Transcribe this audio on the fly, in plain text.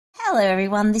Hello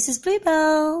everyone, this is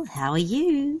Bluebell. How are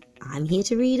you? I'm here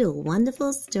to read a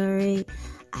wonderful story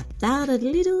about a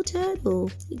little turtle.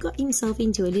 He got himself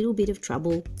into a little bit of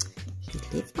trouble. He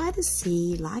lived by the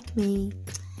sea like me,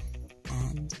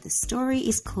 and the story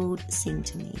is called Sing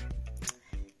to Me.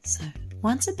 So,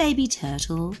 once a baby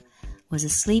turtle was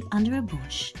asleep under a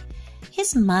bush.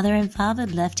 His mother and father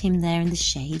left him there in the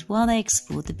shade while they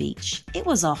explored the beach. It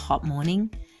was a hot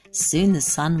morning. Soon the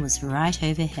sun was right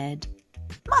overhead.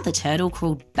 Mother Turtle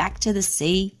crawled back to the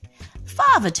sea.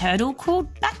 Father Turtle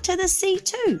crawled back to the sea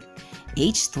too.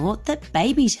 Each thought that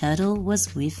Baby Turtle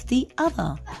was with the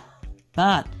other.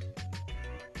 But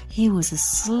he was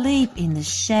asleep in the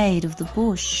shade of the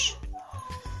bush.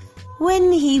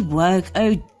 When he woke,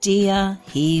 oh dear,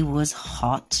 he was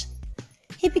hot.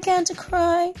 He began to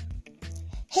cry.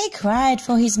 He cried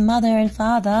for his mother and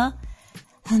father,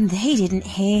 and they didn't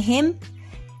hear him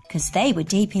because they were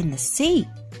deep in the sea.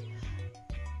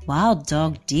 Wild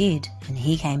Dog did, and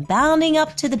he came bounding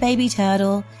up to the baby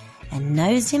turtle and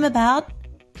nosed him about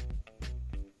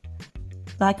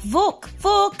like, "Vuk,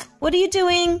 Vuk, what are you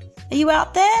doing? Are you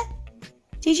out there?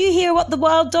 Did you hear what the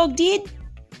wild dog did?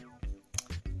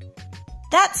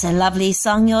 That's a lovely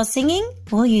song you're singing.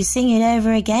 Will you sing it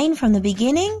over again from the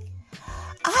beginning?"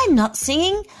 "I'm not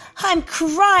singing, I'm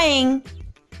crying,"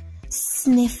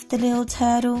 sniffed the little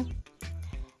turtle.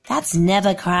 "That's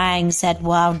never crying," said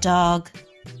Wild Dog.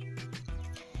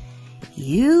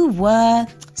 "You were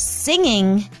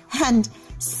singing, and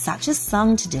such a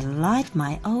song to delight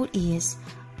my old ears.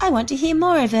 I want to hear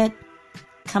more of it.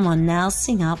 Come on now,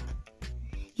 sing up."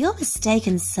 "You're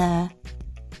mistaken, sir,"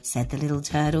 said the little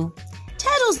turtle.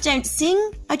 "Turtles don't sing.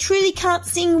 I truly can't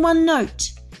sing one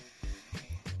note.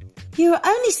 You're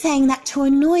only saying that to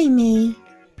annoy me."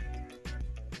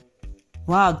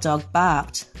 Wild Dog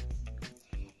barked.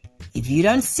 "If you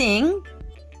don't sing,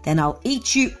 then I'll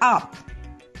eat you up."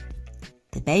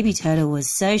 The baby turtle was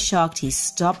so shocked he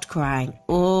stopped crying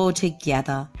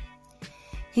altogether.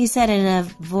 He said in a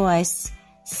voice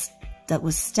that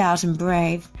was stout and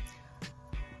brave,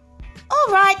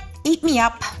 "All right, eat me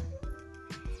up.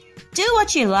 Do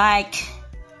what you like.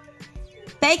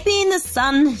 Bake me in the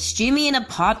sun, stew me in a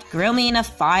pot, grill me in a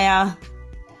fire,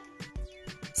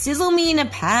 sizzle me in a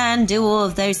pan, do all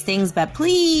of those things, but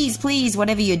please, please,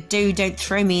 whatever you do, don't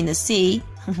throw me in the sea."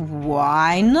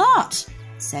 "Why not?"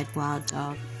 said Wild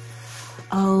Dog.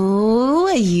 "Oh,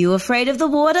 are you afraid of the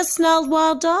water?" snarled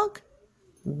Wild Dog,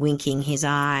 winking his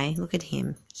eye. Look at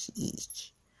him.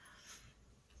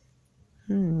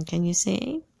 Can you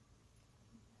see?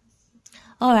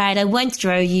 "All right, I won't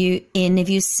throw you in if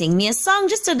you sing me a song,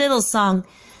 just a little song."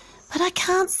 "But I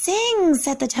can't sing,"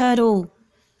 said the turtle.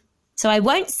 "So I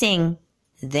won't sing."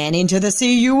 "Then into the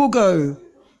sea you will go,"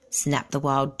 snapped the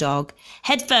Wild Dog,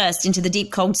 "head first into the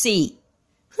deep cold sea."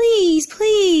 "Please,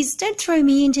 please, don't throw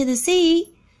me into the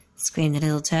sea," screamed the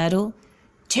little turtle.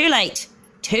 "Too late,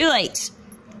 too late,"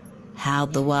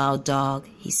 howled the Wild Dog.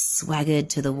 He swaggered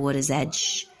to the water's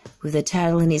edge with the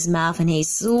turtle in his mouth, and he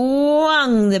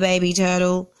swung the baby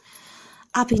turtle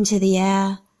up into the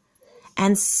air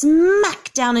and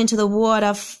smack down into the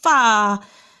water far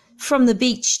from the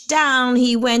beach. Down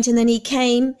he went, and then he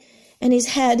came, and his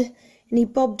head, and he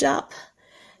bobbed up,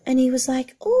 and he was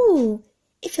like, "Ooh,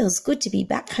 it feels good to be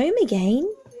back home again.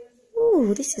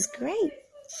 Ooh, this is great.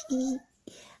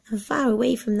 I'm far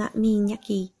away from that mean,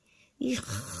 yucky,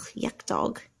 yuck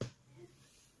dog.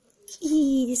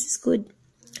 This is good."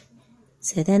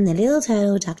 So then the little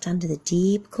turtle ducked under the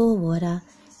deep, cool water,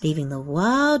 leaving the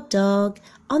Wild Dog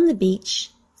on the beach,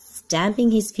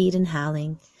 stamping his feet and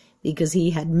howling because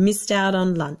he had missed out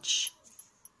on lunch.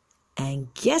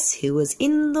 And guess who was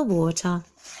in the water?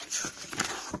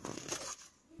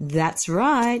 That's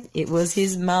right, it was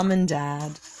his mum and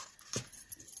dad.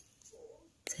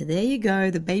 So there you go,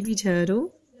 the baby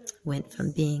turtle went from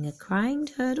being a crying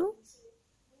turtle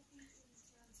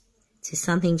to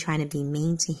something trying to be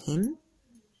mean to him,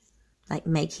 like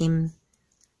make him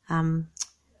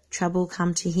trouble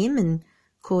come to him and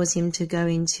cause him to go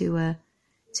into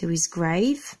to his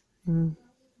grave. And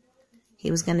he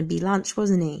was going to be lunch,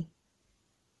 wasn't he?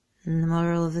 And the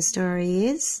moral of the story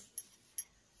is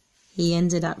he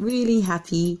ended up really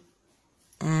happy,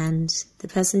 and the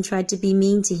person tried to be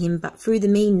mean to him, but through the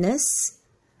meanness,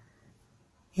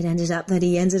 it ended up that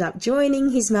he ended up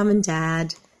joining his mum and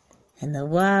dad, and the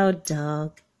Wild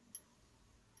Dog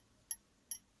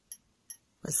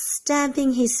was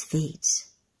stamping his feet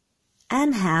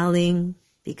and howling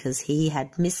because he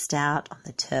had missed out on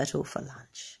the turtle for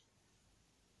lunch.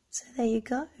 So there you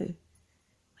go.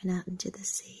 Went out into the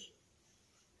sea.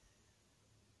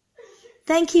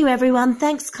 Thank you, everyone.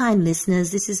 Thanks, kind listeners.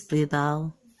 This is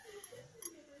Bluebell.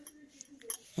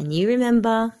 And you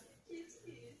remember,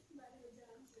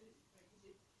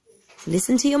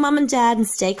 listen to your mum and dad and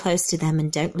stay close to them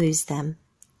and don't lose them.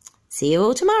 See you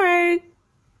all tomorrow.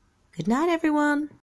 Good night, everyone.